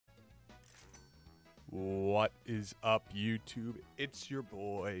What is up, YouTube? It's your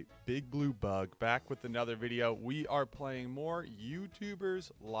boy, Big Blue Bug, back with another video. We are playing more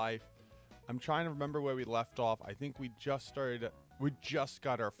YouTubers Life. I'm trying to remember where we left off. I think we just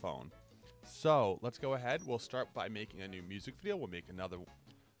got our phone. So let's go ahead. We'll start by making a new music video. We'll make another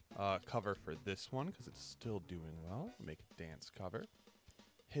cover for this one because it's still doing well. We'll make a dance cover.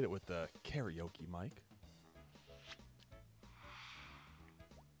 Hit it with the karaoke mic.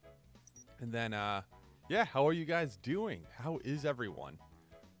 And then, yeah, how are you guys doing? How is everyone?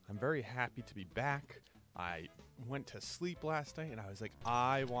 I'm very happy to be back. I went to sleep last night and I was like,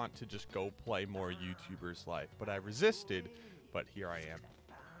 I want to just go play more YouTubers Life. But I resisted, but here I am.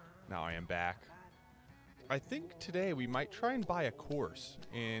 Now I am back. I think today we might try and buy a course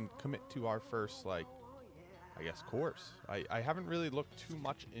and commit to our first, I guess, course. I haven't really looked too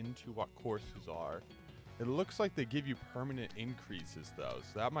much into what courses are. It looks like they give you permanent increases, though,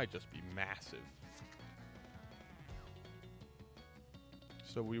 so that might just be massive.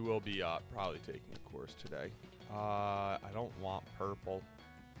 So we will be probably taking a course today. I don't want purple,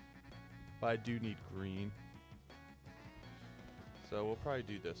 but I do need green. So we'll probably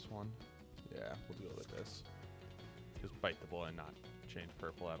do this one. Yeah, we'll go with this. Just bite the bullet and not change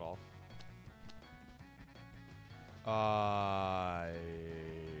purple at all.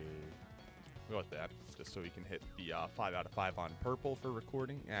 We'll go with that, just so we can hit the 5 out of 5 on purple for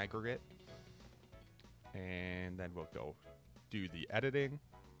recording aggregate. And then we'll go do the editing.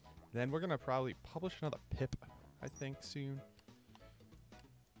 Then we're going to probably publish another pip, I think, soon.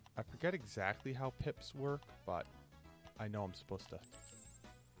 I forget exactly how pips work, but I know I'm supposed to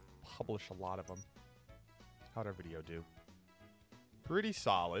publish a lot of them. How'd our video do? Pretty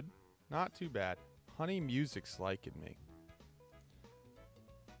solid. Not too bad. Honey Music's liking me.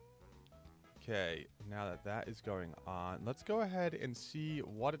 Okay, now that that is going on, let's go ahead and see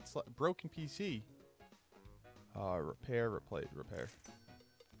what it's like. Broken PC. Repair, replace, repair.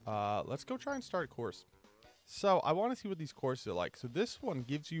 Let's go try and start a course. So I want to see what these courses are like. So this one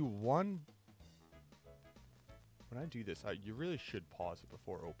gives you one. When I do this, you really should pause it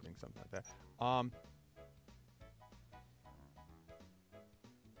before opening something like that.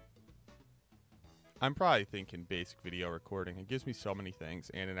 I'm probably thinking basic video recording. It gives me so many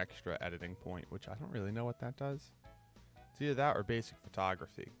things and an extra editing point, which I don't really know what that does. It's either that or basic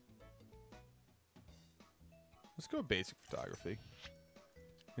photography. Let's go with basic photography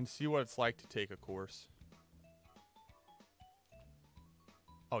and see what it's like to take a course.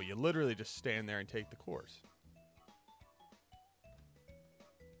 Oh, you literally just stand there and take the course.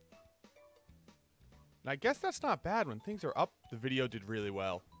 And I guess that's not bad. When things are up, the video did really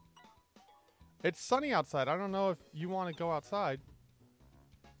well. It's sunny outside. I don't know if you want to go outside.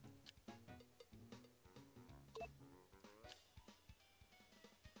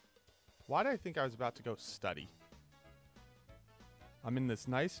 Why did I think I was about to go study? I'm in this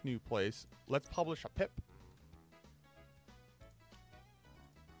nice new place. Let's publish a pip.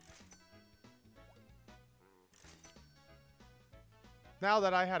 Now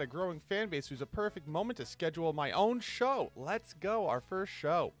that I had a growing fan base, it was a perfect moment to schedule my own show. Let's go, our first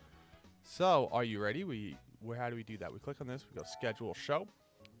show. So, are you ready? How do we do that? We click on this, we go schedule show.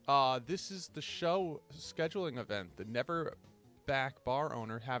 This is the show scheduling event. The Never Back bar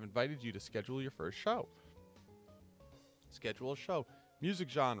owner have invited you to schedule your first show. Schedule a show. Music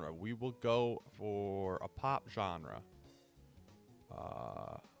genre. We will go for a pop genre.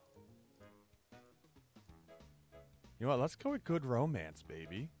 You know what? Let's go with good romance,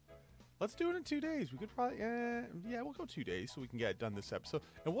 baby. Let's do it in 2 days. We could probably, yeah, we'll go 2 days so we can get it done this episode.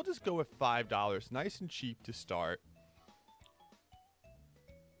 And we'll just go with $5. Nice and cheap to start.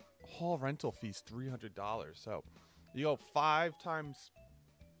 Hall rental fees, $300. So you go 5 times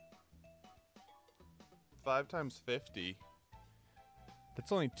 50.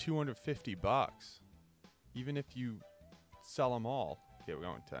 That's only $250. Even if you sell them all. Okay, we're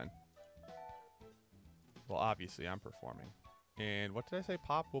going 10. Well, obviously I'm performing. And what did I say?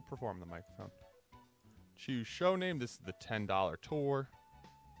 Pop will perform the microphone. Choose show name. This is the $10 tour.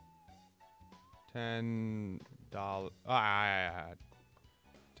 $10.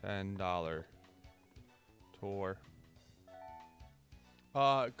 $10 tour.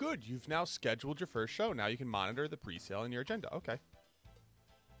 Good. You've now scheduled your first show. Now you can monitor the pre-sale in your agenda. Okay.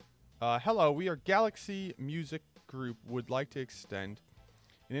 Hello. We are Galaxy Music Group. Would like to extend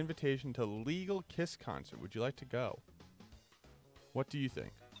an invitation to Legal Kiss concert. Would you like to go? What do you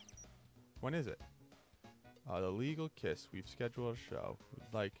think? When is it? The Legal Kiss. We've scheduled a show.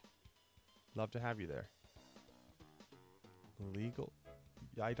 We'd love to have you there. Legal.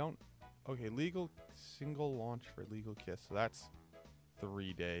 Yeah, I don't. Okay, legal single launch for Legal Kiss. So that's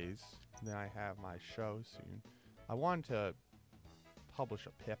 3 days. Then I have my show soon. I wanted to publish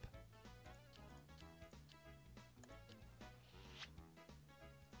a pip.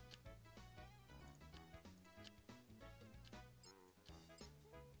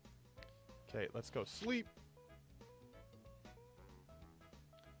 Okay, let's go sleep.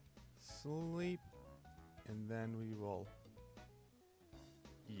 Sleep. And then we will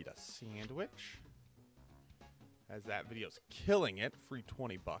eat a sandwich. As that video's killing it. Free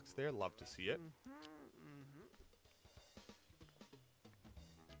 20 bucks there. Love to see it.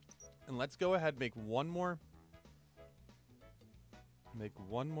 And let's go ahead and make one more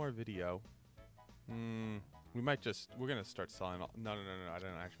video. We might just, we're going to start selling all, no, I don't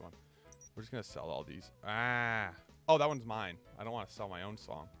actually want. We're just going to sell all these. Oh, that one's mine. I don't want to sell my own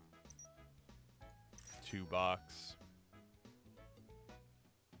song. $2.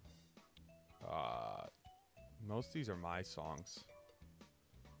 Most of these are my songs.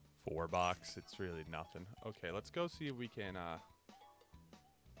 $4. It's really nothing. Okay, let's go see if we can,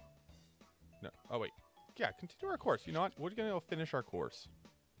 no. Oh, wait. Yeah, continue our course. You know what? We're going to go finish our course.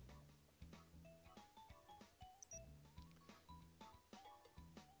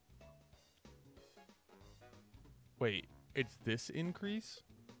 Wait, it's this increase?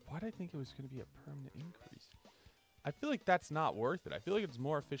 Why did I think it was going to be a permanent increase? I feel like that's not worth it. I feel like it's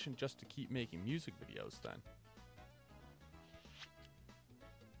more efficient just to keep making music videos then.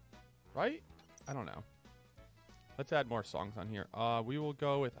 Right? I don't know. Let's add more songs on here. We will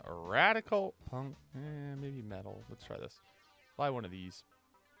go with a radical punk, maybe metal. Let's try this. Buy one of these.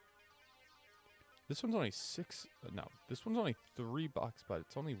 This one's only this one's only $3, but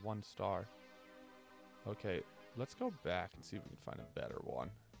it's only 1 star. Okay, let's go back and see if we can find a better one.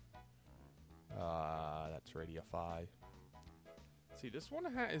 That's Radiofi. See, this one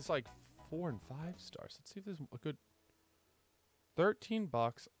is like 4 and 5 stars. Let's see if there's a good.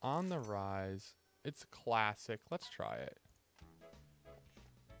 $13 on the rise. It's classic. Let's try it.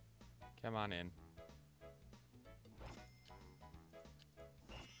 Come on in.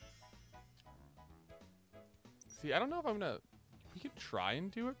 See, I don't know if I'm gonna. We could try and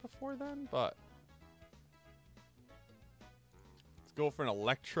do it before then, but let's go for an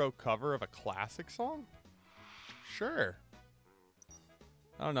electro cover of a classic song. Sure.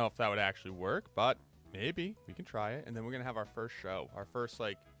 I don't know if that would actually work, but maybe we can try it. And then we're gonna have our first show, our first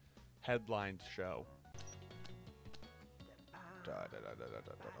like headlined show.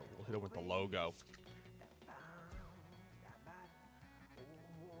 We'll hit it with the logo.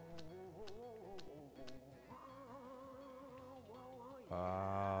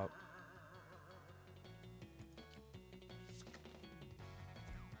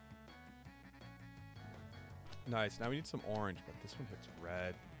 Nice. Now we need some orange, but this one hits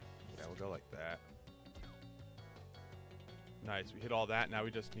red. Yeah, we'll go like that. Nice. We hit all that. Now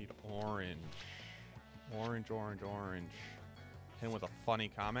we just need orange. Orange, orange, orange. Hit him with a funny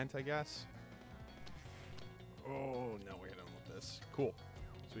comment, I guess. Oh, no, we hit him with this. Cool.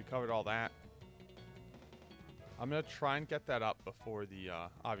 So we covered all that. I'm going to try and get that up before the,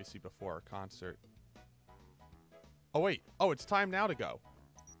 obviously before our concert. Oh, wait. Oh, it's time now to go.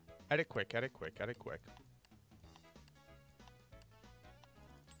 Edit quick, edit quick, edit quick.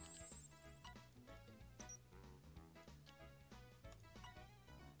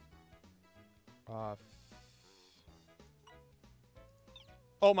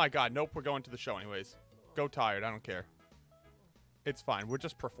 Oh my god, nope, we're going to the show anyways. Go Tired, I don't care. It's fine, we're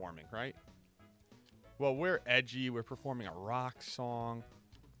just performing, right? Well, we're edgy, we're performing a rock song.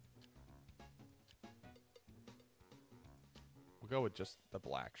 We'll go with just the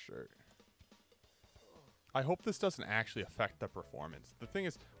black shirt. I hope this doesn't actually affect the performance. The thing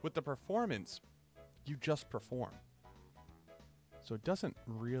is, with the performance, you just perform. So it doesn't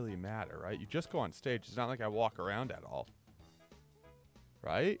really matter, right? You just go on stage. It's not like I walk around at all.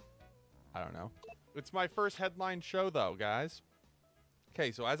 Right? I don't know. It's my first headline show, though, guys.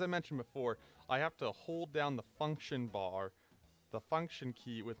 Okay, so as I mentioned before, I have to hold down the function bar, the function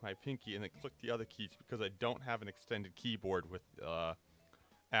key with my pinky, and then click the other keys because I don't have an extended keyboard with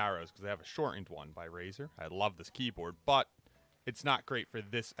arrows because I have a shortened one by Razer. I love this keyboard, but it's not great for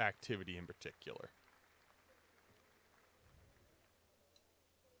this activity in particular.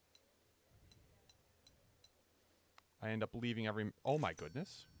 I end up leaving every... Oh my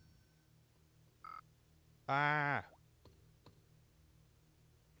goodness. Ah.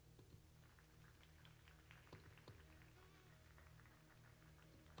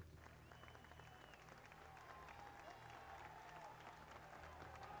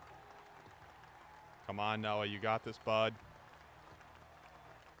 Come on, Noah. You got this, bud.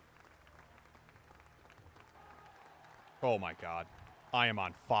 Oh my god. I am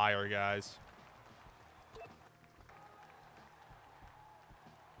on fire, guys.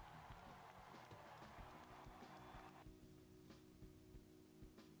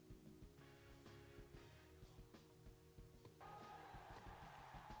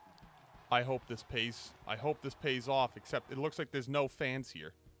 I hope this pays off, except it looks like there's no fans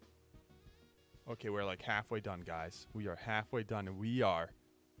here. Okay, we're like halfway done, guys. We are halfway done, and we are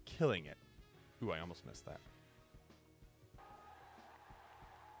killing it. Ooh, I almost missed that.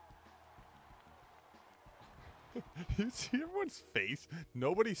 You see everyone's face?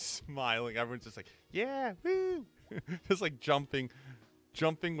 Nobody's smiling. Everyone's just like, yeah, woo! Just like jumping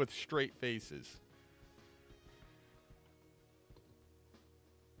with straight faces.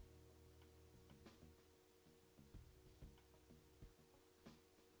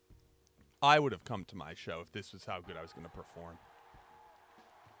 I would have come to my show if this was how good I was going to perform.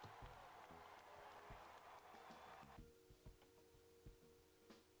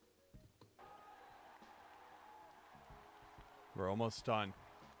 We're almost done.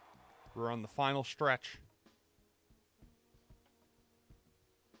 We're on the final stretch.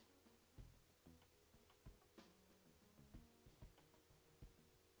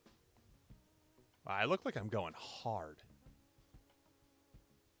 I look like I'm going hard.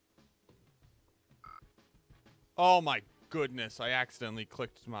 Oh my goodness, I accidentally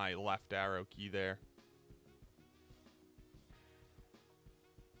clicked my left arrow key there.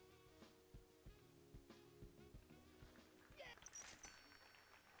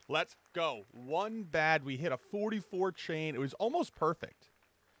 Let's go. One bad. We hit a 44 chain. It was almost perfect.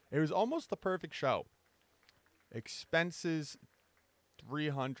 It was almost the perfect show. Expenses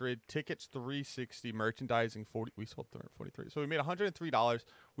 300, tickets 360, merchandising 40. We sold 43. So we made $103.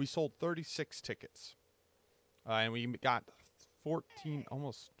 We sold 36 tickets. And we got 14,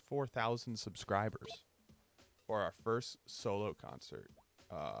 almost 4,000 subscribers for our first solo concert.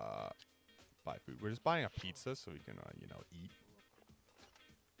 Buy food. We're just buying a pizza so we can, you know, eat.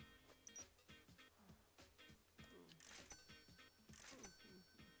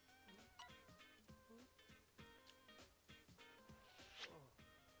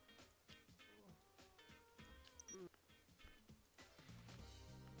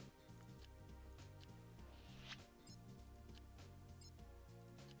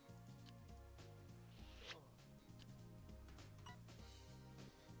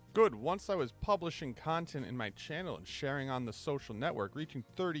 Good. Once I was publishing content in my channel and sharing on the social network, reaching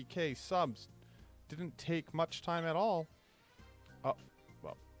 30K subs didn't take much time at all. Oh,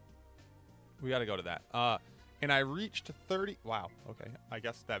 well, we got to go to that. And I reached 30. Wow. Okay. I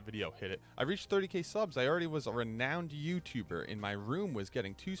guess that video hit it. I reached 30K subs. I already was a renowned YouTuber, and my room was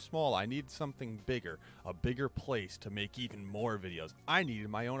getting too small. I needed something bigger, a bigger place to make even more videos. I needed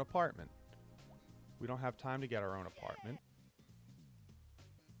my own apartment. We don't have time to get our own apartment.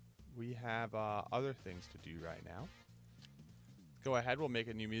 We have other things to do right now. Go ahead. We'll make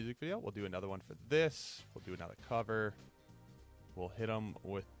a new music video. We'll do another one for this. We'll do another cover. We'll hit them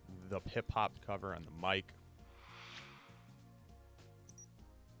with the hip-hop cover on the mic.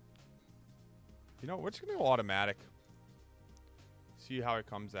 You know, we're just going to go automatic. See how it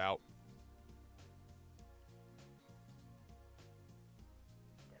comes out.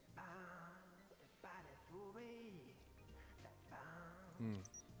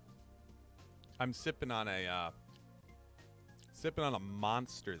 I'm sipping on a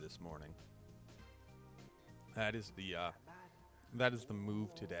Monster this morning. That is the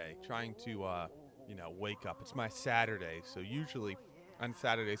move today. Trying to you know, wake up. It's my Saturday, so usually on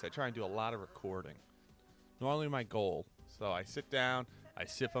Saturdays I try and do a lot of recording. Normally my goal. So I sit down, I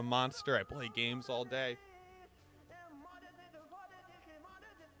sip a Monster, I play games all day.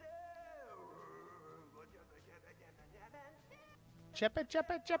 Chippa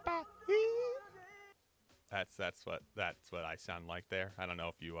chippa chippa. That's what I sound like there. I don't know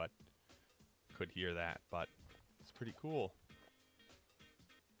if you could hear that, but it's pretty cool.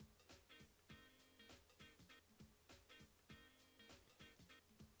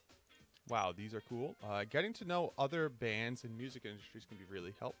 Wow, these are cool. Getting to know other bands and music industries can be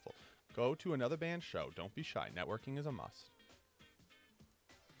really helpful. Go to another band show. Don't be shy. Networking is a must.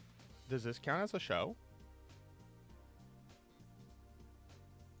 Does this count as a show?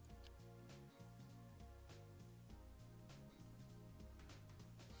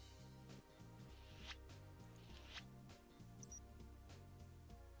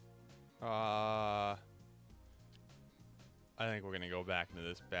 I think we're gonna go back into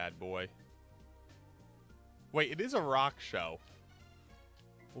this bad boy. Wait, it is a rock show.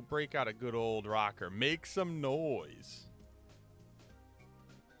 We'll break out a good old rocker. Make some noise.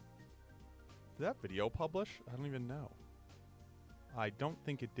 Did that video publish? I don't even know. I don't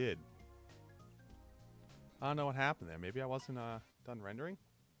think it did. I don't know what happened there. Maybe I wasn't done rendering.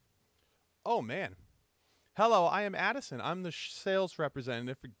 Oh, man. Hello, I am Addison. I'm the sales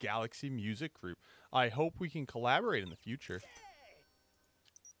representative for Galaxy Music Group. I hope we can collaborate in the future.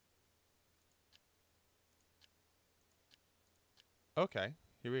 Okay,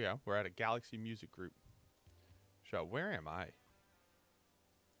 here we go. We're at a Galaxy Music Group show. Where am I?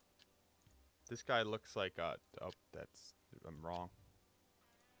 This guy looks like oh, I'm wrong.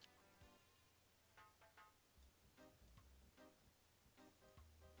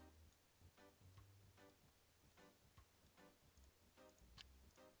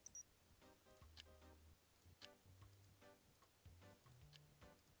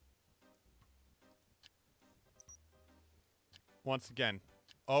 Once again,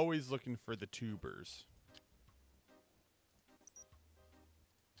 always looking for the tubers.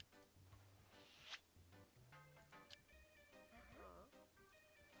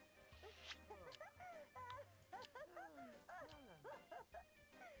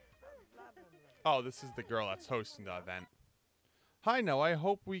 Oh, this is the girl that's hosting the event. Hi, Noah. I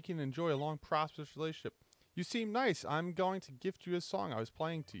hope we can enjoy a long, prosperous relationship. You seem nice. I'm going to gift you a song I was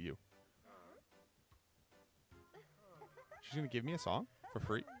playing to you. She's going to give me a song for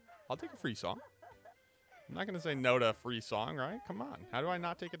free? I'll take a free song. I'm not going to say no to a free song, right? Come on. How do I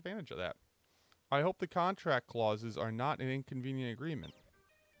not take advantage of that? I hope the contract clauses are not an inconvenient agreement.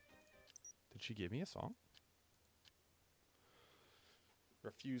 Did she give me a song?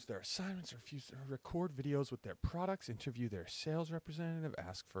 Refuse their assignments, refuse to record videos with their products, interview their sales representative,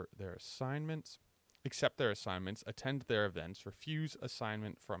 ask for their assignments, accept their assignments, attend their events, refuse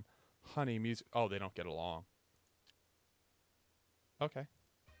assignment from Honey Music. Oh, they don't get along. Okay.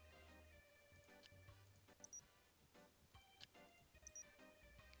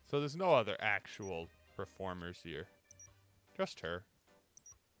 So there's no other actual performers here. Just her.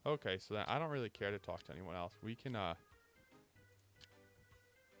 Okay, so I don't really care to talk to anyone else. We can,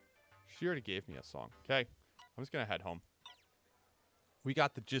 She already gave me a song. Okay, I'm just going to head home. We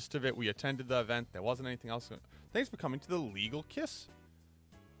got the gist of it. We attended the event. There wasn't anything else. Thanks for coming to the Legal Kiss.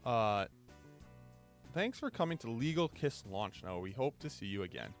 Thanks for coming to Legal Kiss launch. Now, we hope to see you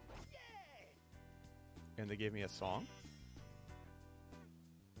again. And they gave me a song.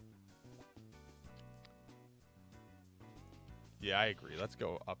 Yeah, I agree. Let's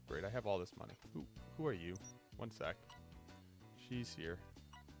go upgrade. I have all this money. Who are you? One sec. She's here.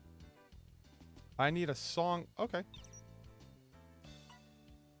 I need a song. Okay.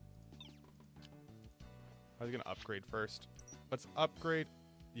 I was going to upgrade first. Let's upgrade.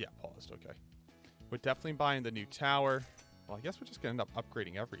 Yeah, paused. Okay. We're definitely buying the new tower. Well, I guess we're just going to end up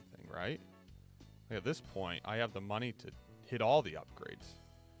upgrading everything, right? Like at this point, I have the money to hit all the upgrades.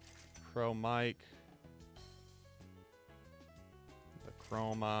 Pro mic. The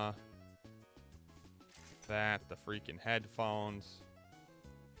chroma. That. The freaking headphones.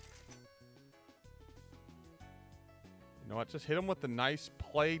 You know what? Just hit them with the nice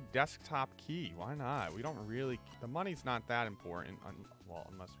play desktop key. Why not? We don't really... The money's not that important. Well,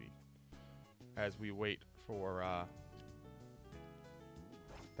 unless we... As we wait for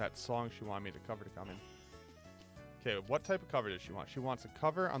that song she wanted me to cover to come in. Okay, what type of cover does she want? She wants a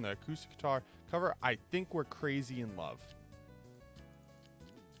cover on the acoustic guitar. Cover, I Think We're Crazy in Love.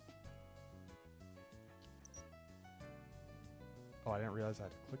 Oh, I didn't realize I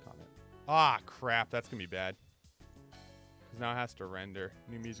had to click on it. Ah, crap. That's going to be bad. Because now it has to render.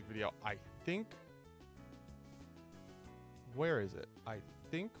 New music video. I think... Where is it? I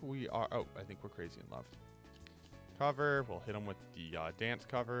think we are... Oh, I Think We're Crazy in Love. Cover. We'll hit them with the dance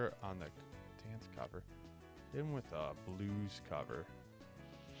cover on the... Dance cover. Hit them with a blues cover.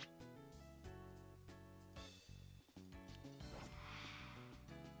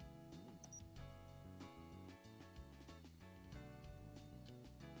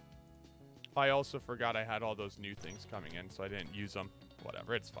 I also forgot I had all those new things coming in, so I didn't use them.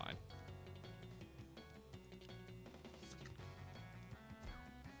 Whatever, it's fine.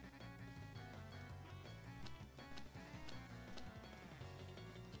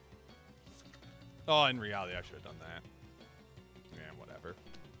 Oh, in reality, I should have done that. Yeah, whatever.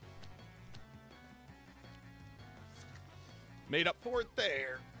 Made up for it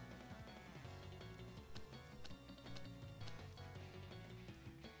there.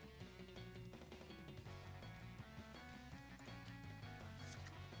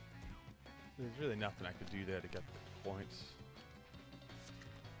 There's really nothing I could do there to get the points.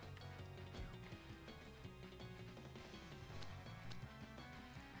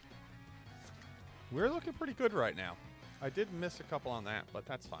 We're looking pretty good right now. I did miss a couple on that, but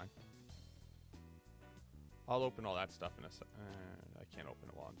that's fine. I'll open all that stuff in a sec. I can't open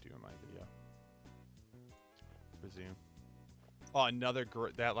it while I'm doing my video. Resume. Oh, another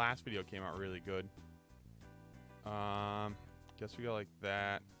that last video came out really good. Guess we go like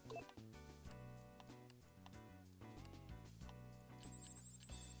that.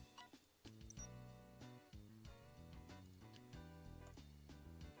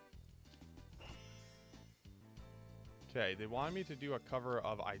 Okay, they wanted me to do a cover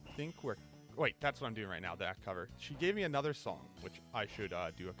of I Think We're... Wait, that's what I'm doing right now, that cover. She gave me another song, which I should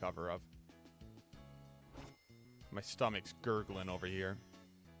do a cover of. My stomach's gurgling over here.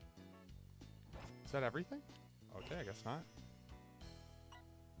 Is that everything? Okay, I guess not.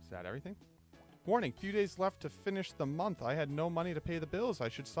 Is that everything? Warning, few days left to finish the month. I had no money to pay the bills. I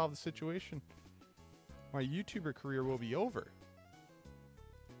should solve the situation. My YouTuber career will be over.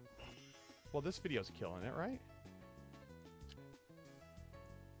 Well, this video's killing it, right?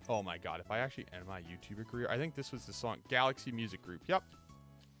 Oh my god, if I actually end my YouTuber career, I think this was the song Galaxy Music Group. Yep.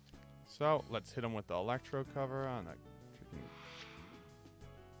 So let's hit them with the electro cover on that.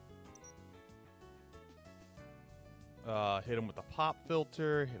 Hit them with the pop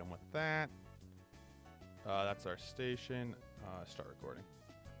filter. Hit them with that. That's our station. Start recording.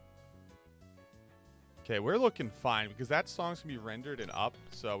 Okay, we're looking fine because that song's gonna be rendered and up,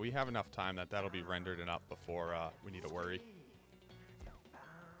 so we have enough time that that'll be rendered and up before we need to worry.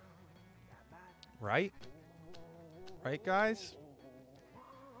 Right? Right, guys?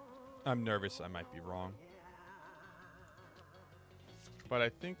 I'm nervous. I might be wrong. But I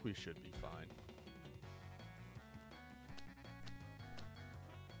think we should be fine.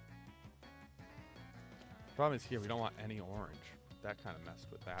 Problem is here, we don't want any orange. That kind of messed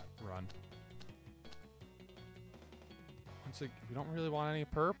with that run. Once again, we don't really want any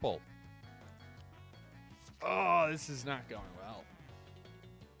purple. Oh, this is not going well.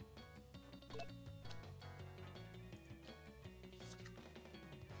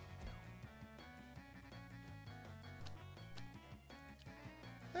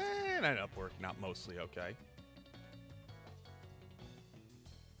 It ended up working out mostly okay.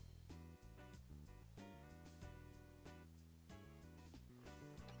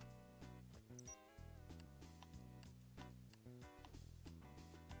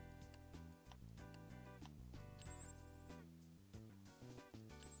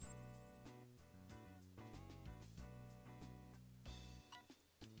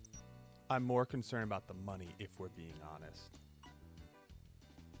 I'm more concerned about the money, if we're being honest.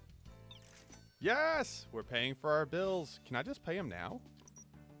 Yes! We're paying for our bills. Can I just pay them now?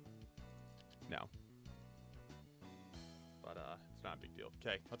 No. But, it's not a big deal.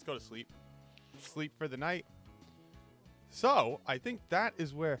 Okay, let's go to sleep. Sleep for the night. So, I think that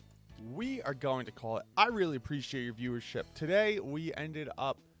is where we are going to call it. I really appreciate your viewership. Today, we ended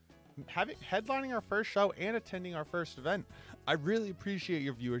up headlining our first show and attending our first event. I really appreciate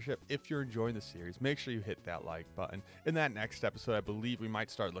your viewership. If you're enjoying the series, make sure you hit that like button. In that next episode, I believe we might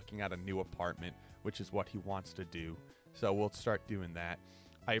start looking at a new apartment, which is what he wants to do. So we'll start doing that.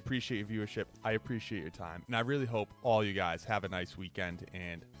 I appreciate your viewership. I appreciate your time. And I really hope all you guys have a nice weekend.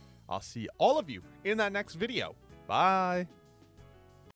 And I'll see all of you in that next video. Bye.